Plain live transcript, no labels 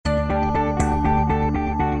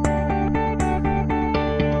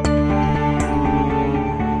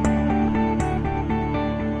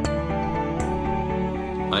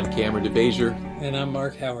Cameron DeVasher. And I'm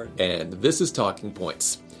Mark Howard. And this is Talking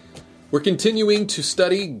Points. We're continuing to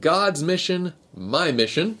study God's mission, my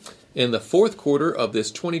mission, in the fourth quarter of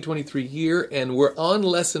this 2023 year, and we're on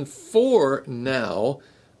lesson 4 now,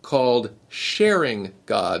 called Sharing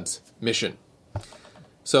God's Mission.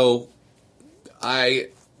 So, I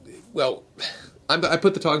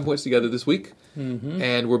put the talking points together this week,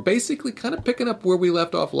 and we're basically kind of picking up where we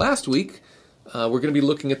left off last week. We're going to be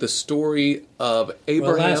looking at the story of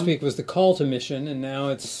Abraham. Well, last week was the call to mission, and now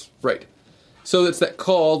it's... Right. So it's that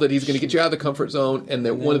call that he's going to get you out of the comfort zone, and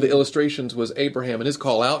that one of the illustrations was Abraham and his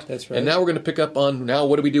call out. That's right. And now we're going to pick up on, now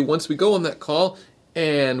what do we do once we go on that call?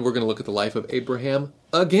 And we're going to look at the life of Abraham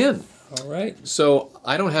again. All right. So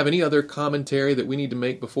I don't have any other commentary that we need to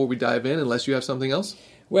make before we dive in, unless you have something else?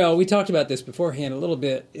 Well, we talked about this beforehand a little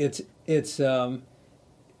bit. It's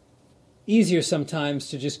easier sometimes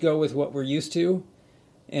to just go with what we're used to.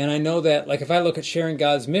 And I know that, like, if I look at sharing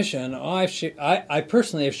God's mission, I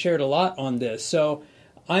personally have shared a lot on this. So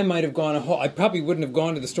I might have gone I probably wouldn't have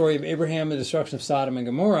gone to the story of Abraham and the destruction of Sodom and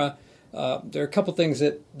Gomorrah. There are a couple things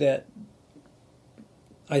that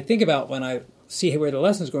I think about when I see where the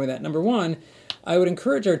lesson's going with that. Number one, I would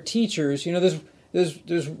encourage our teachers,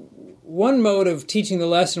 there's one mode of teaching the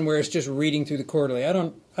lesson where it's just reading through the quarterly. I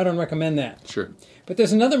don't recommend that. Sure. But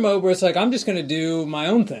there's another mode where it's like, I'm just going to do my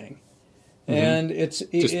own thing. And get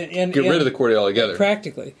rid of the quarterly altogether.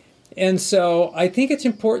 Practically. And so I think it's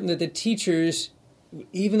important that the teachers,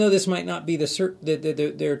 even though this might not be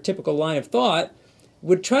their typical line of thought,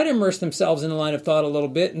 would try to immerse themselves in the line of thought a little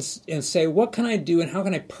bit and say, what can I do and how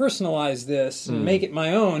can I personalize this and make it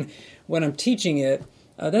my own when I'm teaching it?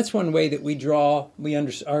 That's one way that we grow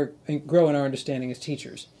in our understanding as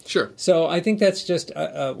teachers. Sure. So I think that's just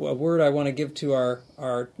a word I want to give to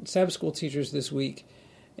our Sabbath school teachers this week.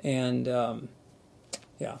 And,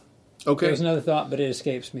 yeah. Okay. There's another thought, but it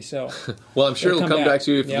escapes me, so... Well, I'm sure it'll come back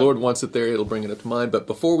to you. If Yep. the Lord wants it there, it'll bring it up to mind. But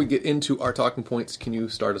before we get into our talking points, can you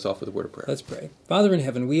start us off with a word of prayer? Let's pray. Father in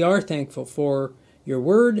heaven, we are thankful for your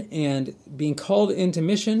word and being called into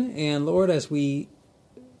mission. And, Lord, as we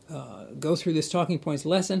go through this talking points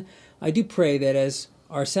lesson, I do pray that as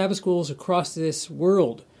our Sabbath schools across this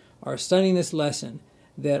world are studying this lesson,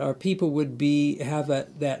 that our people would have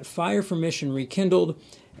that fire for mission rekindled,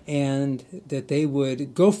 and that they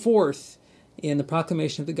would go forth in the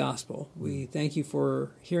proclamation of the gospel. We thank you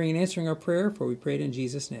for hearing and answering our prayer, for we pray it in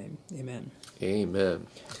Jesus' name. Amen. Amen.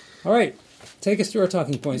 All right. Take us through our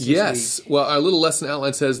talking points this week. Well, our little lesson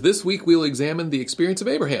outline says, this week we will examine the experience of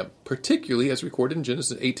Abraham, particularly as recorded in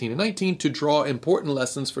Genesis 18 and 19, to draw important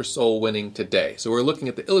lessons for soul winning today. So we're looking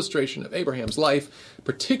at the illustration of Abraham's life,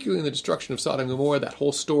 particularly in the destruction of Sodom and Gomorrah, that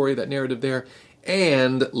whole story, that narrative there,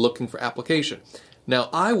 and looking for application. Now,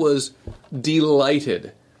 I was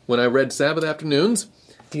delighted when I read Sabbath Afternoons.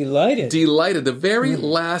 Delighted. The very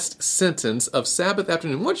last sentence of Sabbath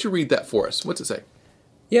Afternoon. Why don't you read that for us? What's it say?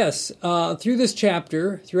 Yes. Throughout this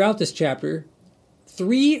chapter,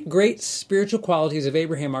 3 great spiritual qualities of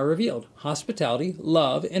Abraham are revealed: hospitality,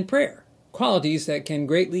 love, and prayer. Qualities that can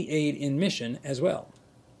greatly aid in mission as well.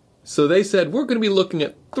 So they said, we're going to be looking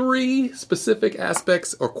at 3 specific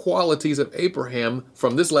aspects or qualities of Abraham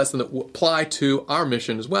from this lesson that will apply to our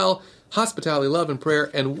mission as well: hospitality, love, and prayer.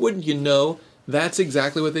 And wouldn't you know, that's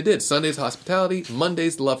exactly what they did. Sunday's hospitality,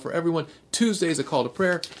 Monday's love for everyone, Tuesday's a call to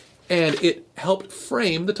prayer, and it helped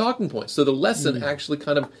frame the talking points. So the lesson actually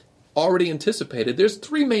kind of already anticipated. There's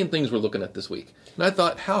 3 main things we're looking at this week. And I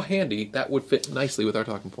thought how handy that would fit nicely with our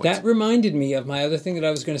talking points. That reminded me of my other thing that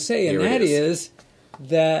I was going to say, and that is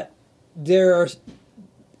that the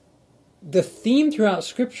theme throughout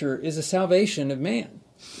Scripture is the salvation of man.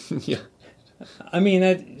 Yeah. I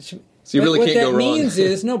mean, so you really can't go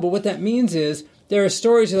wrong. But what that means is there are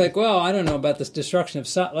stories you're like, well, I don't know about this destruction of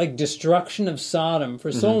Sodom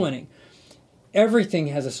for soul winning. Everything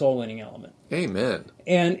has a soul winning element. Amen.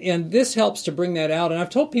 And this helps to bring that out. And I've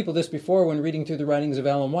told people this before when reading through the writings of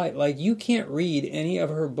Ellen White. Like, you can't read any of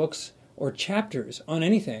her books or chapters on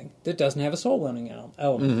anything that doesn't have a soul winning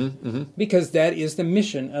element. Because that is the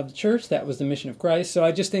mission of the church. That was the mission of Christ. So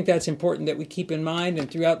I just think that's important that we keep in mind,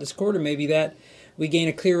 and throughout this quarter maybe that we gain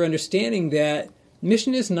a clear understanding that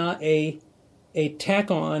mission is not a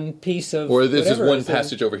tack-on piece of or this is one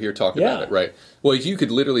passage over here talking about it, right? Well, you could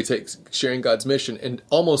literally take sharing God's mission and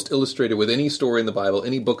almost illustrate it with any story in the Bible,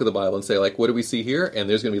 any book of the Bible, and say, like, what do we see here? And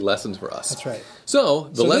there's going to be lessons for us. That's right. So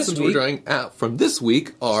the lessons we're drawing out from this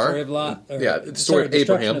week are the story of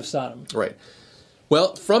Abraham. Of Sodom. Right.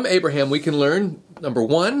 Well, from Abraham we can learn, number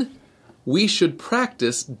 1, we should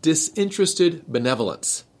practice disinterested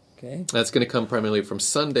benevolence. Okay. That's going to come primarily from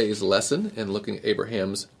Sunday's lesson and looking at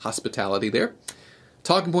Abraham's hospitality there.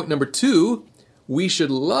 Talking point number 2, we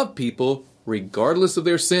should love people regardless of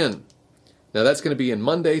their sin. Now that's going to be in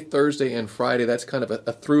Monday, Thursday, and Friday. That's kind of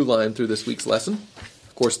a through line through this week's lesson.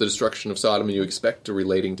 Of course, the destruction of Sodom you expect to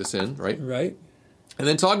relating to sin, right? Right. And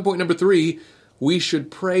then talking point number 3, we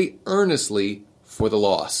should pray earnestly for the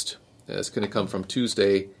lost. That's going to come from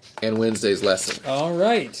Tuesday and Wednesday's lesson. All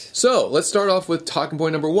right. So let's start off with talking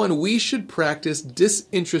point number 1. We should practice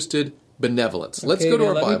disinterested benevolence. Let's go to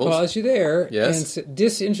our Bibles. Let me pause you there. Yes. And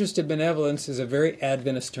disinterested benevolence is a very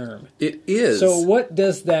Adventist term. It is. So what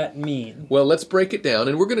does that mean? Well, let's break it down,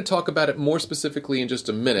 and we're going to talk about it more specifically in just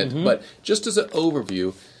a minute. But just as an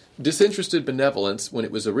overview, disinterested benevolence, when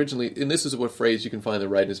it was originally, and this is a phrase you can find in the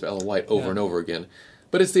writings of Ellen White over and over again,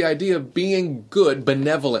 but it's the idea of being good.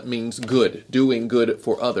 Benevolent means good, doing good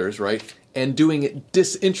for others, right? And doing it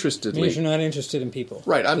disinterestedly. It means you're not interested in people.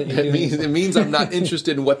 Right. It means I'm not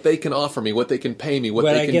interested in what they can offer me, what they can pay me, what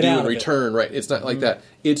they can do in return. Right. It's not like that.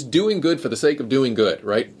 It's doing good for the sake of doing good.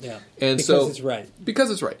 Right. Yeah. And because it's right. Because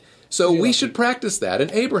it's right. So we should practice that,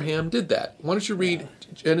 and Abraham did that. Why don't you read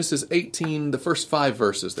Genesis 18, the first 5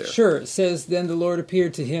 verses there? Sure. It says, Then the Lord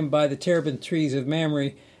appeared to him by the terebinth trees of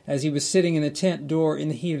Mamre, as he was sitting in the tent door in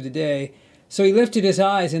the heat of the day. So he lifted his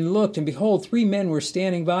eyes and looked, and behold, 3 men were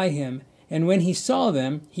standing by him. And when he saw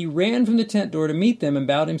them, he ran from the tent door to meet them and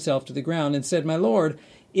bowed himself to the ground and said, My Lord,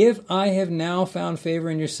 if I have now found favor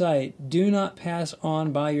in your sight, do not pass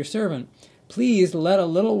on by your servant. Please let a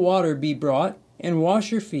little water be brought, and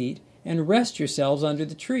wash your feet, and rest yourselves under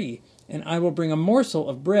the tree. And I will bring a morsel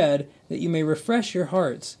of bread, that you may refresh your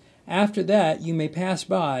hearts. After that you may pass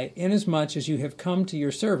by, inasmuch as you have come to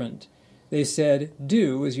your servant. They said,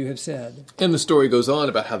 Do as you have said. And the story goes on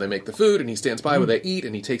about how they make the food, and he stands by while they eat,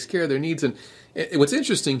 and he takes care of their needs. And what's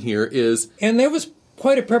interesting here is... And there was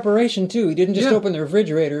quite a preparation, too. He didn't just open the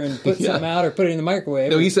refrigerator and put something out or put it in the microwave.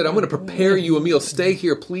 No, he said, I'm going to prepare you a meal. Stay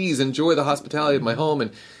here, please. Enjoy the hospitality of my home.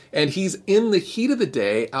 And he's in the heat of the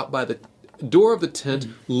day out by the door of the tent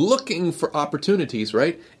looking for opportunities,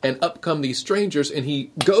 right? And up come these strangers, and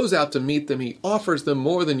he goes out to meet them. He offers them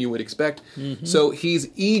more than you would expect. So he's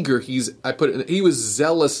eager. He was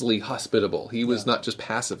zealously hospitable. He was not just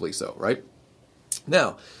passively so, right?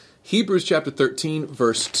 Now, Hebrews chapter 13,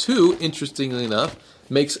 verse 2, interestingly enough,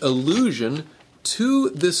 makes allusion to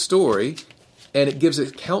this story, and it gives a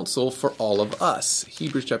counsel for all of us.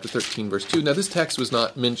 Hebrews chapter 13, verse 2. Now, this text was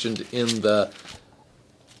not mentioned in the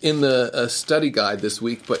study guide this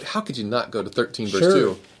week, but how could you not go to 13, verse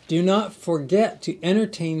 2? Do not forget to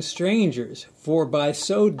entertain strangers, for by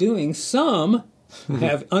so doing some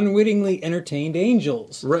have unwittingly entertained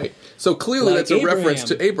angels. Right. So clearly that's a reference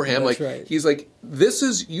to Abraham. That's right. He's like,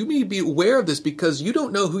 you need to be aware of this because you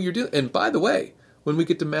don't know who you're dealing. And by the way, when we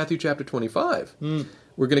get to Matthew chapter 25,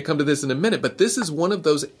 we're going to come to this in a minute, but this is one of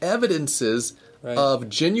those evidences of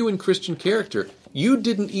genuine Christian character. You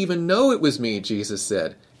didn't even know it was me, Jesus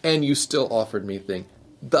said, and you still offered me things.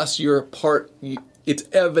 Thus, it's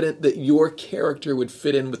evident that your character would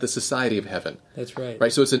fit in with the society of heaven. That's right.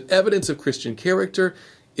 Right. So it's an evidence of Christian character.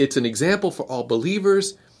 It's an example for all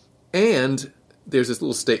believers. And there's this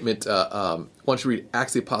little statement. Why don't you read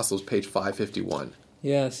Acts of the Apostles, page 551.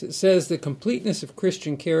 Yes, it says the completeness of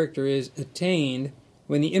Christian character is attained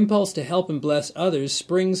when the impulse to help and bless others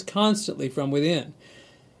springs constantly from within.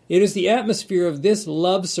 It is the atmosphere of this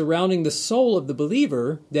love surrounding the soul of the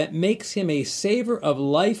believer that makes him a savor of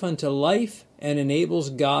life unto life and enables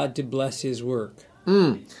God to bless his work.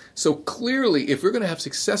 So clearly, if we're going to have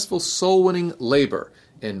successful soul-winning labor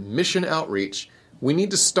and mission outreach, we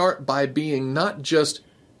need to start by being not just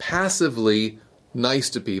passively nice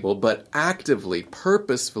to people, but actively,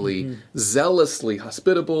 purposefully, zealously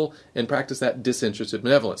hospitable, and practice that disinterested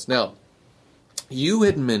benevolence. Now, you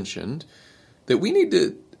had mentioned that we need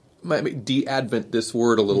to de-advent this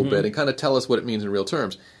word a little bit and kind of tell us what it means in real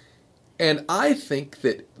terms. And I think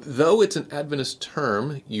that though it's an Adventist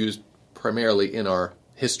term used primarily in our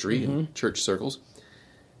history in church circles,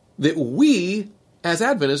 that we, as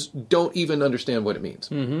Adventists, don't even understand what it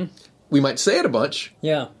means. We might say it a bunch,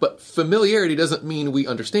 but familiarity doesn't mean we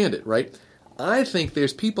understand it, right? I think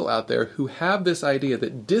there's people out there who have this idea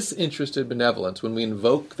that disinterested benevolence, when we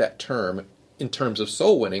invoke that term in terms of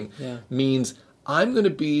soul winning, means I'm going to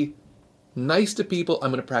be nice to people.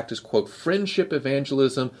 I'm going to practice, quote, friendship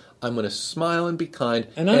evangelism. I'm going to smile and be kind.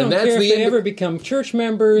 And I don't care if they ever become church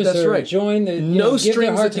members or join the, give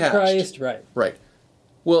their heart to Christ. Right.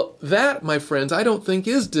 Well, that, my friends, I don't think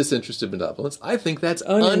is disinterested benevolence. I think that's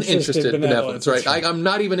uninterested benevolence, right? I'm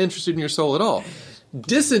not even interested in your soul at all.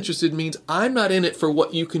 Disinterested means I'm not in it for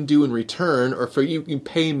what you can do in return or for you can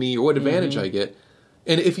pay me or what advantage I get.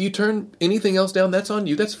 And if you turn anything else down, that's on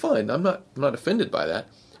you. That's fine. I'm not offended by that.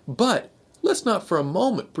 But let's not for a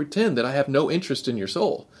moment pretend that I have no interest in your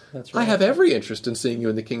soul. That's right. I have every interest in seeing you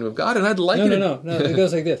in the kingdom of God, and I'd like No. It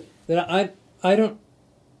goes like this. That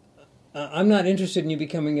I'm not interested in you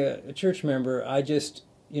becoming a church member. I just,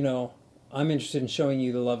 I'm interested in showing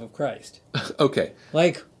you the love of Christ. Okay.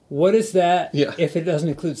 Like, what is that Yeah. if it doesn't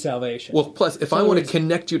include salvation? Well, plus, if I want to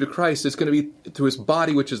connect you to Christ, it's going to be through his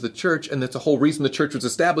body, which is the church, and that's the whole reason the church was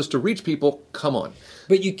established, to reach people. Come on.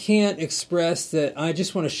 But you can't express that, I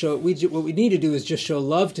just want to show, what we need to do is just show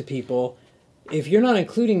love to people. If you're not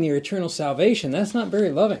including their eternal salvation, that's not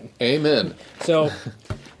very loving. Amen. So...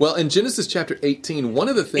 Well, in Genesis chapter 18, one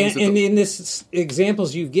of the things... And in this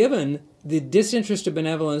examples you've given, the disinterested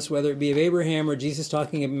benevolence, whether it be of Abraham or Jesus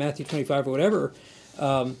talking in Matthew 25 or whatever,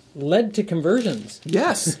 led to conversions.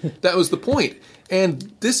 Yes, that was the point.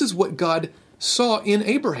 And this is what God saw in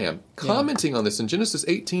Abraham. Commenting on this in Genesis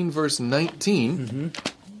 18, verse 19...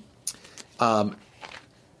 well,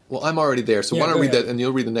 I'm already there, so why don't I read that, and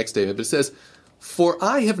you'll read the next statement. But it says... For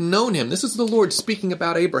I have known him. This is the Lord speaking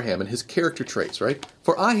about Abraham and his character traits, right?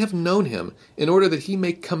 For I have known him in order that he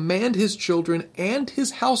may command his children and his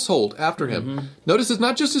household after him. Notice it's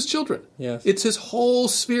not just his children. Yes. It's his whole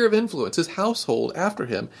sphere of influence, his household after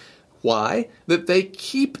him. Why? That they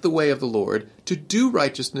keep the way of the Lord to do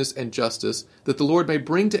righteousness and justice, that the Lord may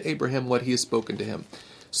bring to Abraham what he has spoken to him.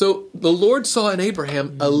 So the Lord saw in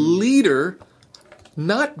Abraham a leader,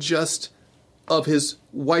 not just of his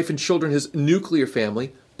wife and children, his nuclear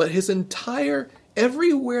family, but his entire,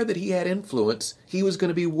 everywhere that he had influence, he was going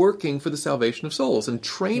to be working for the salvation of souls and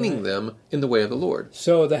training them in the way of the Lord.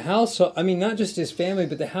 So the household, not just his family,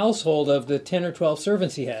 but the household of the 10 or 12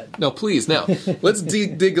 servants he had. No, please. Now, let's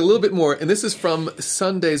dig a little bit more. And this is from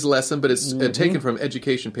Sunday's lesson, but it's taken from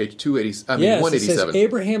Education, page 187. It says,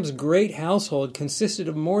 Abraham's great household consisted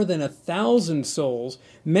of more than 1,000 souls,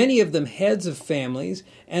 many of them heads of families,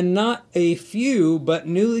 and not a few but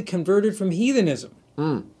newly converted from heathenism.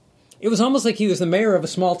 It was almost like he was the mayor of a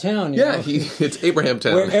small town. You know? It's Abraham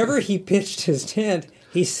town. Wherever he pitched his tent,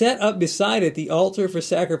 he set up beside it the altar for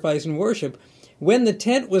sacrifice and worship. When the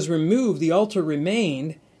tent was removed, the altar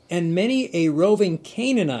remained, and many a roving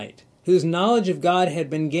Canaanite, whose knowledge of God had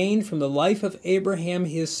been gained from the life of Abraham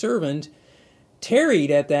his servant, tarried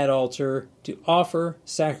at that altar to offer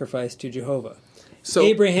sacrifice to Jehovah. So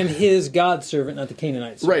Abraham his God servant, not the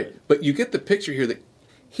Canaanite servant. Right, but you get the picture here that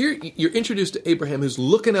here you're introduced to Abraham who's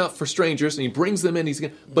looking out for strangers and he brings them in.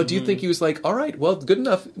 But do you think he was like, all right, well, good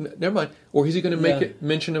enough, never mind. Or is he going to make it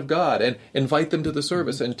mention of God and invite them to the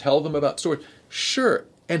service and tell them about stories? Sure.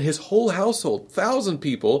 And his whole household, 1,000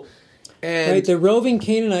 people. And right, the roving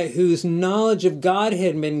Canaanite whose knowledge of God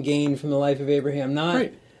had been gained from the life of Abraham.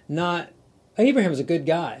 Not Abraham's a good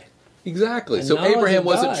guy. Exactly. So Abraham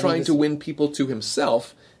wasn't trying to win people to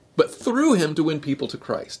himself, but through him to win people to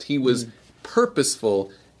Christ. He was purposeful.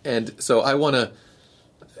 And so I want to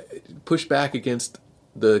push back against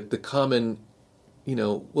the common,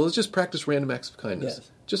 well, let's just practice random acts of kindness.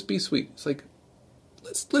 Yes. Just be sweet. It's like,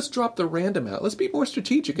 let's drop the random out. Let's be more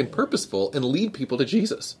strategic and purposeful and lead people to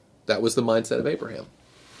Jesus. That was the mindset of Abraham.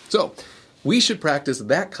 So we should practice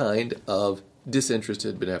that kind of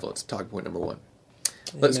disinterested benevolence. Talking point number 1.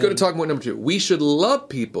 Let's go to talking point number 2. We should love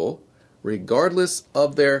people regardless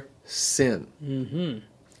of their sin.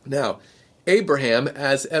 Now, Abraham,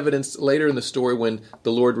 as evidenced later in the story when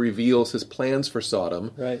the Lord reveals his plans for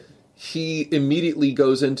Sodom, he immediately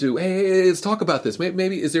goes into, hey, let's talk about this.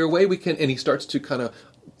 Maybe is there a way we can, and he starts to kind of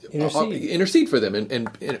intercede for them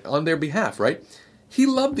and on their behalf, right? He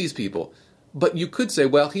loved these people, but you could say,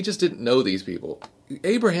 well, he just didn't know these people.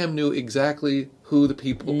 Abraham knew exactly who the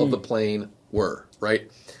people of the plain were, right?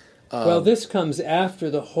 Well, this comes after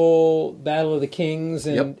the whole Battle of the Kings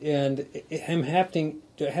and him having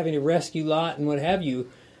to rescue Lot and what have you.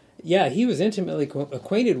 Yeah, he was intimately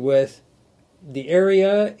acquainted with the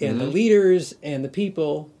area and the leaders and the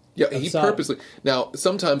people. Yeah, he purposely. Now,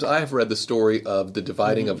 sometimes I have read the story of the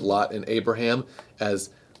dividing of Lot and Abraham as,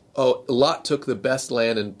 Lot took the best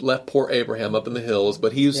land and left poor Abraham up in the hills,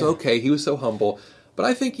 but he was okay, he was so humble. But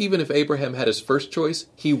I think even if Abraham had his first choice,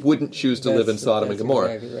 he wouldn't choose to live in Sodom and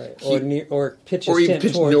Gomorrah. Exactly right. Or pitch his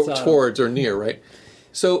tent towards or near, right?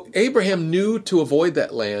 So Abraham knew to avoid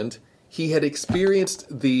that land. He had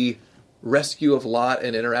experienced the rescue of Lot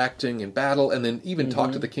and interacting in battle, and then even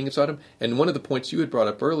talked to the king of Sodom. And one of the points you had brought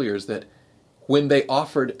up earlier is that when they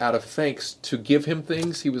offered out of thanks to give him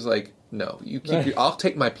things, he was like, no, you keep I'll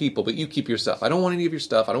take my people, but you keep your stuff. I don't want any of your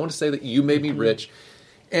stuff. I don't want to say that you made me rich.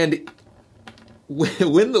 And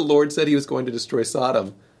when the Lord said he was going to destroy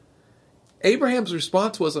Sodom, Abraham's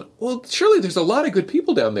response wasn't, well, surely there's a lot of good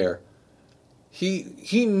people down there.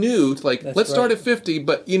 He knew, like, let's start at 50,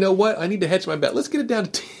 but you know what? I need to hedge my bet. Let's get it down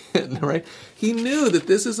to 10, right? He knew that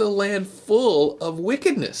this is a land full of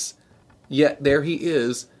wickedness. Yet there he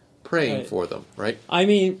is praying for them, right? I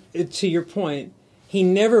mean, to your point,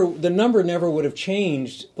 the number never would have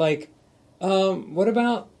changed. Like, what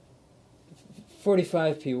about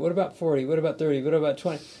 45 people? What about 40? What about 30? What about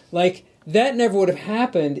 20? Like, that never would have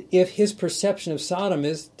happened if his perception of Sodom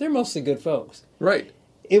is, they're mostly good folks. Right.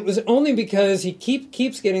 It was only because he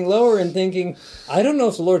keeps getting lower and thinking, I don't know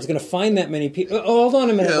if the Lord's going to find that many people. Oh, hold on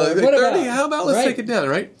a minute. Lord. Like What 30, about? how about let's take it down,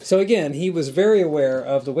 right? So again, he was very aware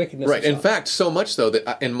of the wickedness of Sodom. In fact, so much so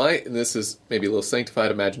that and this is maybe a little sanctified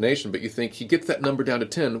imagination, but you think he gets that number down to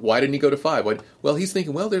 10. Why didn't he go to 5? Well, he's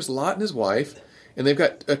thinking, there's Lot and his wife, and they've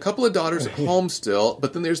got a couple of daughters at home still,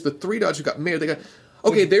 but then there's the 3 daughters who got married.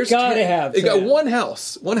 There's 10. They got one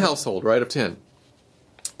household, right, of 10.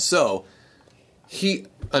 So he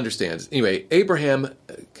understands. Anyway, Abraham,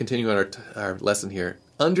 continuing on our lesson here,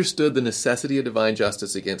 understood the necessity of divine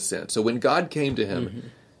justice against sin. So when God came to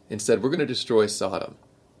him and said, we're going to destroy Sodom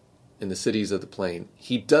and the cities of the plain,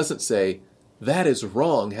 he doesn't say, that is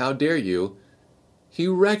wrong, how dare you? He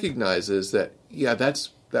recognizes that,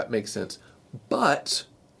 that makes sense. But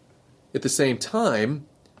at the same time,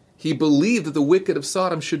 he believed that the wicked of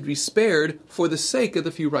Sodom should be spared for the sake of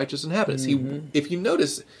the few righteous inhabitants. If you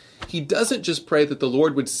notice, he doesn't just pray that the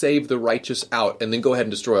Lord would save the righteous out and then go ahead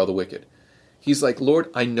and destroy all the wicked. He's like,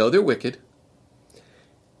 Lord, I know they're wicked,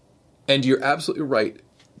 and you're absolutely right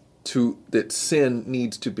that sin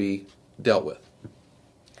needs to be dealt with.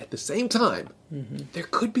 At the same time, there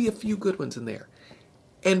could be a few good ones in there.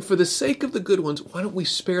 And for the sake of the good ones, why don't we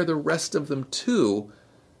spare the rest of them too?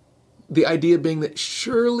 The idea being that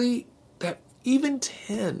surely that even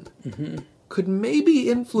 10 could maybe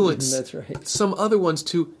influence some other ones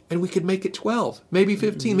too, and we could make it 12, maybe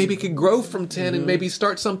 15, maybe it could grow from 10 and maybe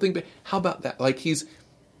start something. But how about that? Like he's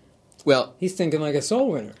thinking like a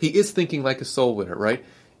soul winner. He is thinking like a soul winner, right?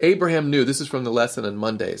 Abraham knew, this is from the lesson on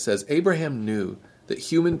Monday, it says, Abraham knew that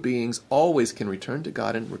human beings always can return to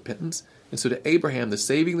God in repentance, and so to Abraham, the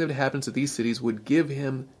saving that happens to these cities would give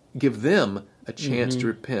them a chance to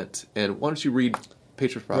repent. And why don't you read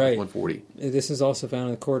Patriarch's Prophet 140? This is also found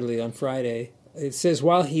in the Quarterly on Friday. It says,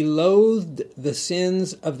 while he loathed the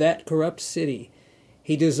sins of that corrupt city,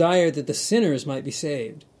 he desired that the sinners might be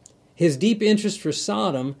saved. His deep interest for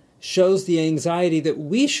Sodom shows the anxiety that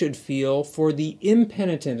we should feel for the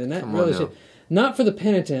impenitent. And that really should, not for the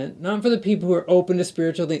penitent, not for the people who are open to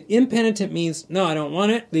spiritual things. Impenitent means, no, I don't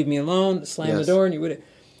want it, leave me alone, slam the door, and you would.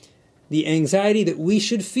 The anxiety that we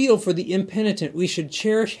should feel for the impenitent. We should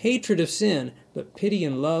cherish hatred of sin, but pity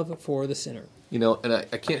and love for the sinner. And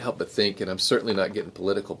I can't help but think, and I'm certainly not getting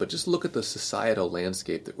political, but just look at the societal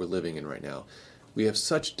landscape that we're living in right now. We have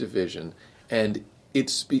such division, and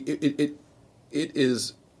it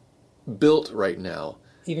is built right now.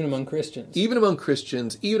 Even among Christians.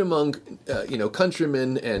 Even among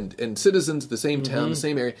countrymen and citizens of the same town, the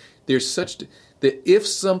same area. There's such that if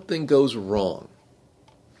something goes wrong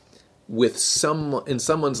with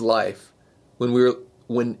someone's life,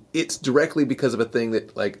 when it's directly because of a thing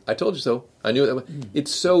that, like, I told you so, I knew it.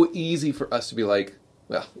 It's so easy for us to be like,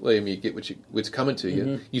 well, you get what's coming to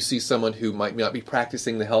you. You see someone who might not be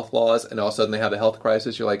practicing the health laws, and all of a sudden they have a health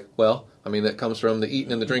crisis. You're like, well, I mean, that comes from the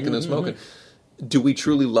eating and the drinking and smoking. Do we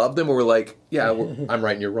truly love them, or we're like, I'm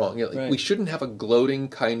right and you're wrong? We shouldn't have a gloating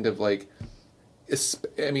kind of like.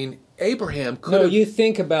 I mean, Abraham could. No, you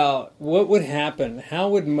think about what would happen. How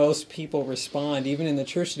would most people respond, even in the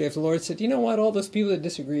church today, if the Lord said, "You know what? All those people that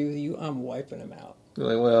disagree with you, I'm wiping them out."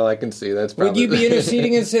 You're like, well, I can see that's. Probably... Would you be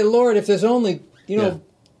interceding and say, "Lord, if there's only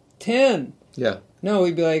 10?" Yeah. No,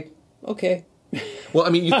 we'd be like, okay. Well, I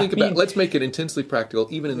mean, you think about. Let's make it intensely practical,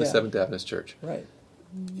 even in the Seventh Adventist Church. Right.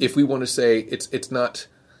 If we want to say it's not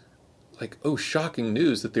like, oh, shocking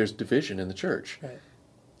news that there's division in the church. Right.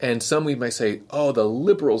 And some we might say, oh, the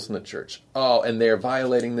liberals in the church, and they're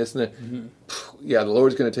violating this and that. The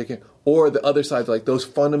Lord's going to take it. Or the other side, like those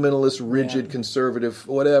fundamentalist, rigid, conservative,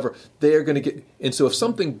 whatever, they're going to get. And so if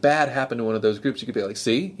something bad happened to one of those groups, you could be like,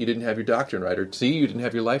 see, you didn't have your doctrine right, or see, you didn't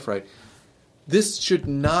have your life right. This should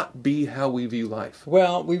not be how we view life.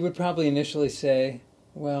 Well, we would probably initially say,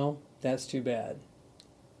 well, that's too bad.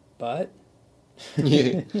 But?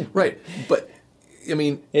 Right. But, I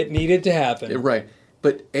mean... It needed to happen. Right.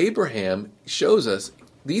 But Abraham shows us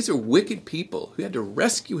these are wicked people who had to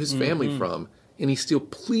rescue his family from, and he's still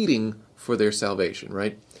pleading for their salvation,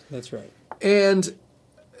 right? That's right. And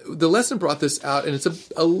the lesson brought this out, and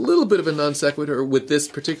it's a little bit of a non sequitur with this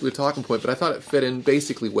particular talking point, but I thought it fit in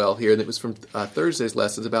basically well here, and it was from Thursday's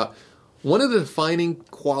lessons about one of the defining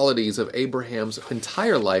qualities of Abraham's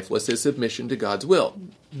entire life was his submission to God's will.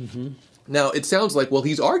 Mm-hmm. Now, it sounds like, well,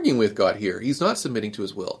 he's arguing with God here. He's not submitting to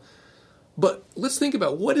his will. But let's think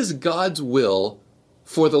about what is God's will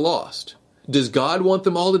for the lost. Does God want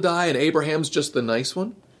them all to die and Abraham's just the nice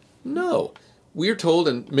one? No. We're told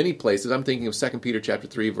in many places, I'm thinking of 2 Peter chapter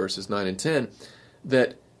 3, verses 9 and 10,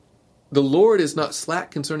 that the Lord is not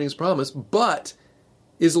slack concerning his promise, but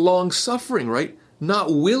is long-suffering, right?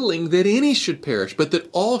 Not willing that any should perish, but that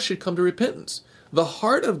all should come to repentance. The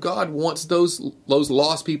heart of God wants those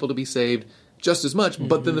lost people to be saved just as much,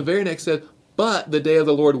 but then the very next said, but the day of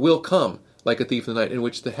the Lord will come, like a thief in the night, in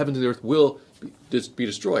which the heavens and the earth will be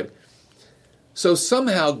destroyed. So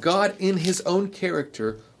somehow God, in his own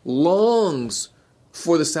character, longs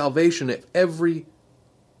for the salvation of every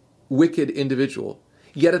wicked individual,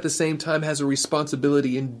 yet at the same time has a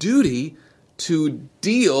responsibility and duty to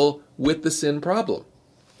deal with the sin problem.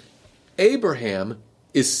 Abraham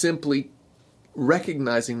is simply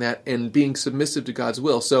recognizing that and being submissive to God's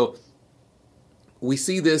will. So we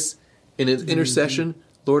see this in his intercession.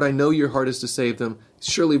 Lord, I know your heart is to save them.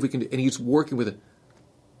 Surely if we can do, and he's working with it.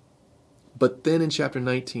 But then in chapter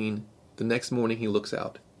 19, the next morning he looks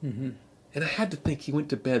out. Mm-hmm. And I had to think, he went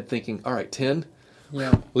to bed thinking, all right, 10,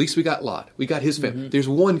 at least we got Lot. We got his family. There's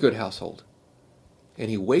one good household. And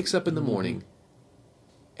he wakes up in the morning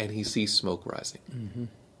and he sees smoke rising. Mm-hmm.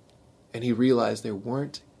 And he realized there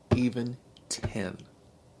weren't even 10.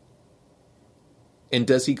 And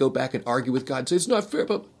does he go back and argue with God and say, it's not fair,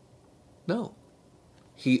 but no.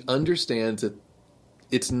 He understands that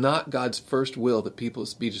it's not God's first will that people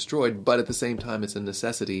be destroyed, but at the same time it's a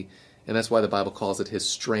necessity, and that's why the Bible calls it his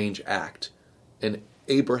strange act. And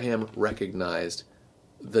Abraham recognized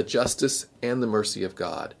the justice and the mercy of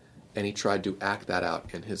God, and he tried to act that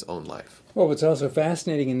out in his own life. Well, what's also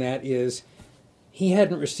fascinating in that is he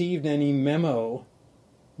hadn't received any memo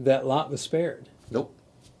that Lot was spared. Nope.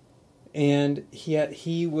 And yet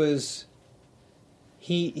he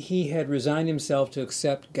had resigned himself to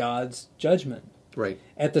accept God's judgment. Right.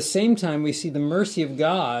 At the same time, we see the mercy of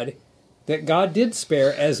God, that God did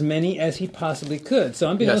spare as many as he possibly could. So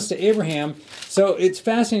unbeknownst to Abraham, so it's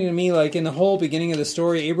fascinating to me, like in the whole beginning of the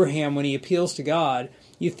story, Abraham, when he appeals to God,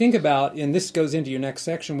 you think about, and this goes into your next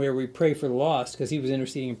section where we pray for the lost, because he was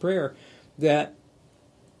interceding in prayer, that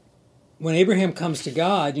when Abraham comes to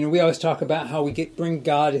God, we always talk about how we bring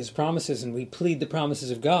God his promises and we plead the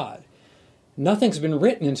promises of God. Nothing's been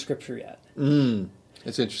written in Scripture yet.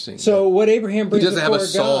 It's interesting. So what Abraham brings before God... He doesn't have a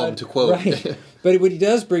psalm to quote. Right. But what he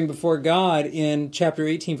does bring before God in chapter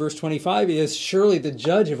 18, verse 25 is, surely the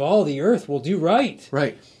judge of all the earth will do right.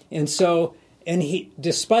 Right. And so, and he,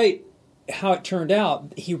 despite how it turned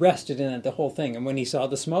out, he rested in it, the whole thing. And when he saw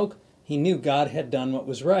the smoke, he knew God had done what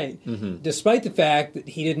was right. Mm-hmm. Despite the fact that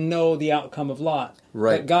he didn't know the outcome of Lot.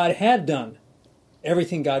 Right. But God had done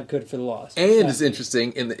everything God could for the lost. And it's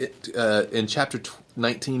interesting, in chapter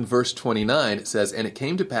 19, verse 29, it says, and it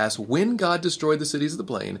came to pass, when God destroyed the cities of the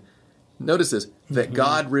plain, notice this, that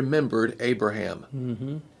God remembered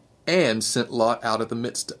Abraham and sent Lot out of the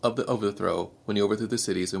midst of the overthrow when he overthrew the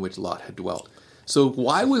cities in which Lot had dwelt. So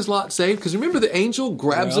why was Lot saved? Because remember, the angel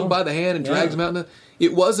grabs him by the hand and drags him out.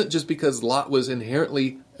 It wasn't just because Lot was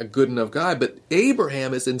inherently a good enough guy, but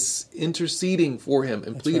Abraham is interceding for him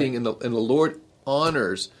and pleading, and the Lord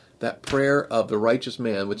honors that prayer of the righteous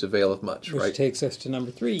man, which availeth much. Which right? takes us to number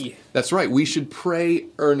 3. That's right. We should pray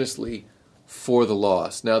earnestly for the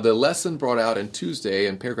lost. Now, the lesson brought out in Tuesday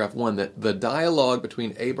in paragraph 1 that the dialogue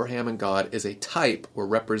between Abraham and God is a type or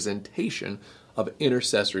representation of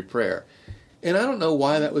intercessory prayer. And I don't know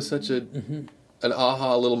why that was such an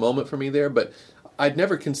aha little moment for me there, but I'd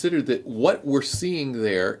never considered that what we're seeing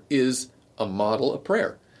there is a model of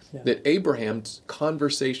prayer. Yeah. That Abraham's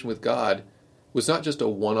conversation with God was not just a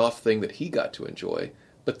one-off thing that he got to enjoy,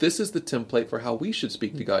 but this is the template for how we should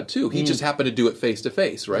speak to God too. He just happened to do it face to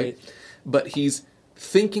face, right? But he's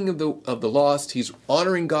thinking of the lost. He's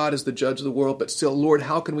honoring God as the judge of the world, but still, Lord,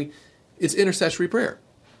 how can we? It's intercessory prayer.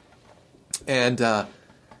 And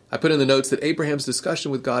I put in the notes that Abraham's discussion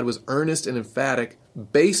with God was earnest and emphatic,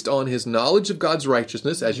 based on his knowledge of God's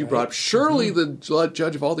righteousness, as you brought up. Surely the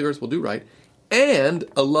judge of all the earth will do right. And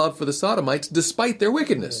a love for the Sodomites despite their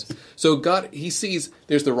wickedness. Yes. So God, he sees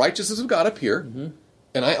there's the righteousness of God up here,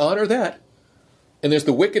 and I honor that. And there's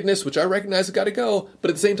the wickedness, which I recognize has got to go, but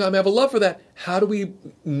at the same time I have a love for that. How do we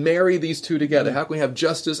marry these two together? How can we have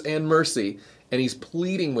justice and mercy? And he's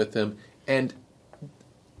pleading with him. And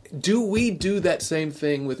do we do that same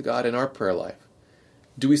thing with God in our prayer life?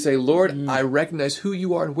 Do we say, Lord, I recognize who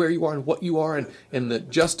you are and where you are and what you are and the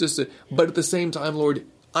justice, but at the same time, Lord,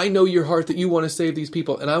 I know your heart that you want to save these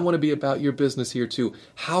people, and I want to be about your business here too.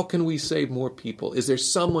 How can we save more people? Is there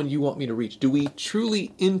someone you want me to reach? Do we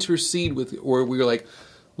truly intercede with, or we're like,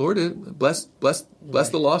 Lord, bless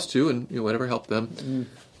the lost too, and whatever, help them.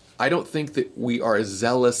 I don't think that we are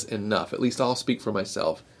zealous enough, at least I'll speak for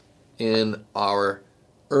myself, in our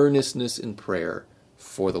earnestness in prayer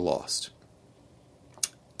for the lost.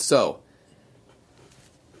 So,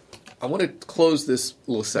 I want to close this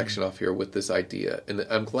little section off here with this idea, and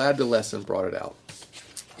I'm glad the lesson brought it out.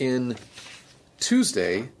 In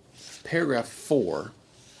Tuesday, paragraph 4,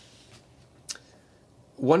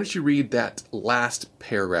 why don't you read that last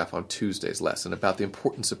paragraph on Tuesday's lesson about the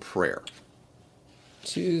importance of prayer?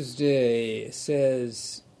 Tuesday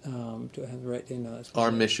says, do I have the right thing? No, that's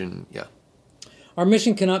our mission, yeah. Our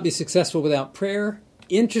mission cannot be successful without prayer,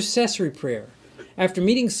 intercessory prayer. After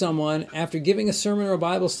meeting someone, after giving a sermon or a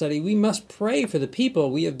Bible study, we must pray for the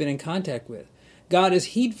people we have been in contact with. God is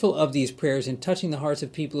heedful of these prayers in touching the hearts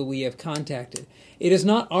of people we have contacted. It is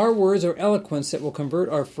not our words or eloquence that will convert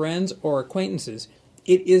our friends or acquaintances.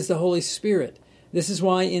 It is the Holy Spirit. This is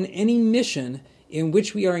why in any mission in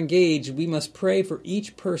which we are engaged, we must pray for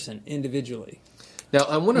each person individually. Now,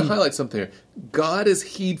 I want to highlight something here. God is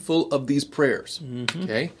heedful of these prayers,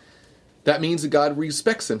 okay? That means that God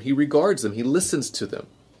respects them. He regards them. He listens to them,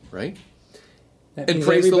 right? That and means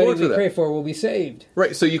praise the Lord for that. Everybody we pray for will be saved.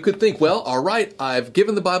 Right, so you could think, well, all right, I've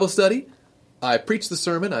given the Bible study, I've preached the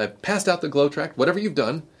sermon, I've passed out the glow tract, whatever you've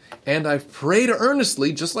done, and I've prayed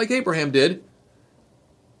earnestly, just like Abraham did.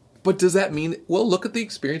 But does that mean, well, look at the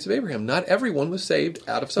experience of Abraham. Not everyone was saved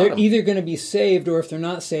out of Sodom. They're either going to be saved, or if they're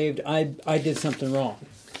not saved, I did something wrong.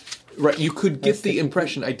 Right, you could get the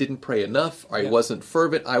impression I didn't pray enough, I wasn't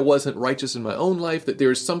fervent, I wasn't righteous in my own life, that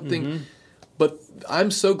there's something. But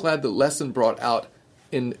I'm so glad the lesson brought out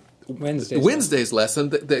in Wednesday's lesson,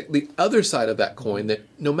 that the other side of that coin, that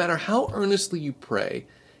no matter how earnestly you pray,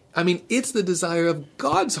 I mean, it's the desire of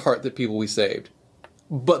God's heart that people be saved,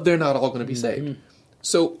 but they're not all going to be saved.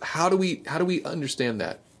 So how do we understand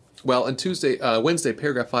that? Well, in Wednesday,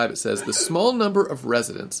 paragraph 5, it says, the small number of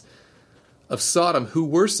residents of Sodom who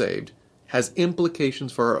were saved has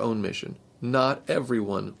implications for our own mission. Not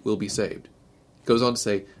everyone will be saved. It goes on to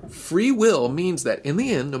say, free will means that in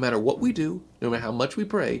the end, no matter what we do, no matter how much we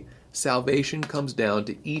pray, salvation comes down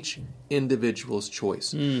to each individual's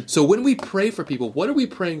choice. So when we pray for people, what are we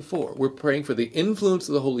praying for? We're praying for the influence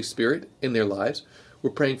of the Holy Spirit in their lives. We're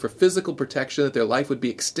praying for physical protection, that their life would be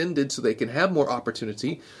extended so they can have more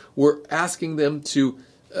opportunity. We're asking them to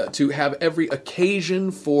have every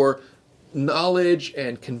occasion for knowledge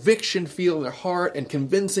and conviction feel in their heart and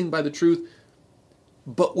convincing by the truth.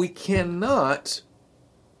 But we cannot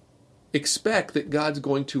expect that God's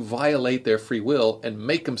going to violate their free will and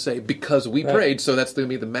make them say, because we prayed, so that's going to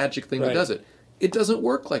be the magic thing that does it. It doesn't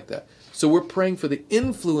work like that. So we're praying for the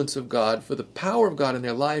influence of God, for the power of God in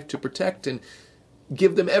their life to protect and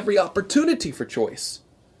give them every opportunity for choice.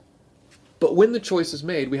 But when the choice is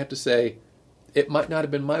made, we have to say, it might not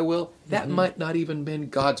have been my will, that might not even been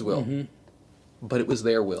God's will, but it was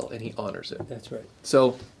their will, and He honors it. That's right.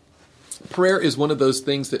 So prayer is one of those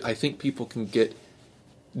things that I think people can get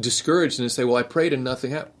discouraged and say, well, I prayed and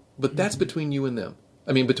nothing happened. But that's between you and them.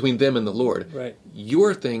 I mean, between them and the Lord. Right.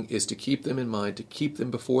 Your thing is to keep them in mind, to keep them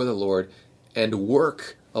before the Lord, and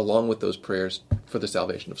work along with those prayers for the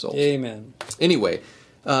salvation of souls. Amen. Anyway,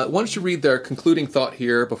 why don't you read their concluding thought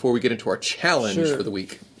here before we get into our challenge for the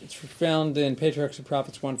week? It's found in Patriarchs and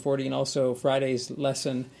Prophets 140 and also Friday's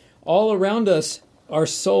lesson. All around us are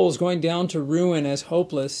souls going down to ruin, as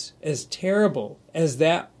hopeless, as terrible as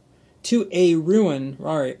that, to a ruin.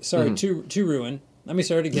 To ruin. Let me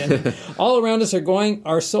start again. All around us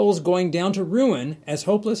are souls going down to ruin, as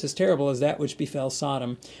hopeless, as terrible as that which befell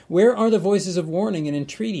Sodom. Where are the voices of warning and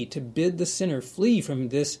entreaty to bid the sinner flee from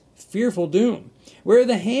this fearful doom? Where are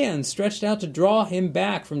the hands stretched out to draw him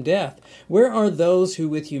back from death? Where are those who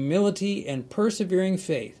with humility and persevering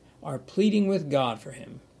faith are pleading with God for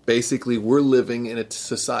him? Basically, we're living in a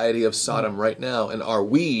society of Sodom right now, and are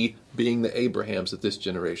we being the Abrahams that this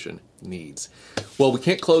generation needs? Well, we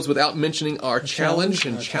can't close without mentioning our challenge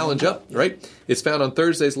and challenge up, right? It's found on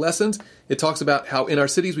Thursday's lessons. It talks about how in our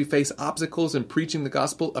cities we face obstacles in preaching the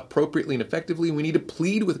gospel appropriately and effectively. We need to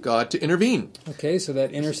plead with God to intervene. Okay, so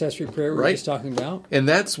that intercessory prayer we were just talking about. And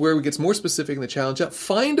that's where it gets more specific in the challenge up.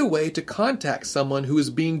 Find a way to contact someone who is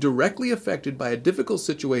being directly affected by a difficult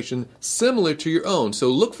situation similar to your own. So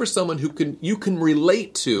look for someone who you can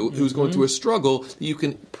relate to, who's going through a struggle that you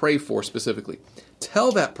can pray for specifically.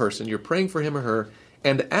 Tell that person you're praying for him or her,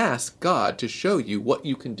 and ask God to show you what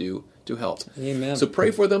you can do to help. Amen. So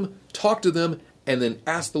pray for them, talk to them, and then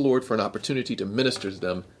ask the Lord for an opportunity to minister to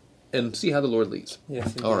them and see how the Lord leads. Yes,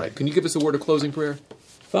 indeed. All right. Can you give us a word of closing prayer?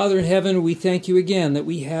 Father in heaven, we thank you again that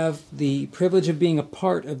we have the privilege of being a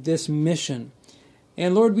part of this mission.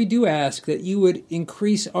 And Lord, we do ask that you would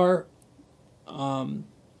increase our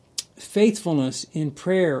faithfulness in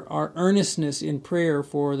prayer, our earnestness in prayer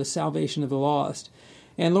for the salvation of the lost.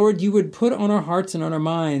 And Lord, you would put on our hearts and on our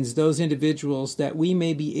minds those individuals that we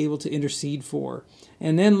may be able to intercede for.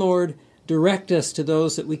 And then, Lord, direct us to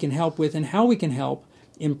those that we can help with and how we can help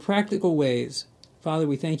in practical ways. Father,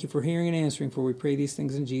 we thank you for hearing and answering, for we pray these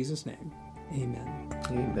things in Jesus' name. Amen.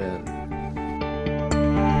 Amen.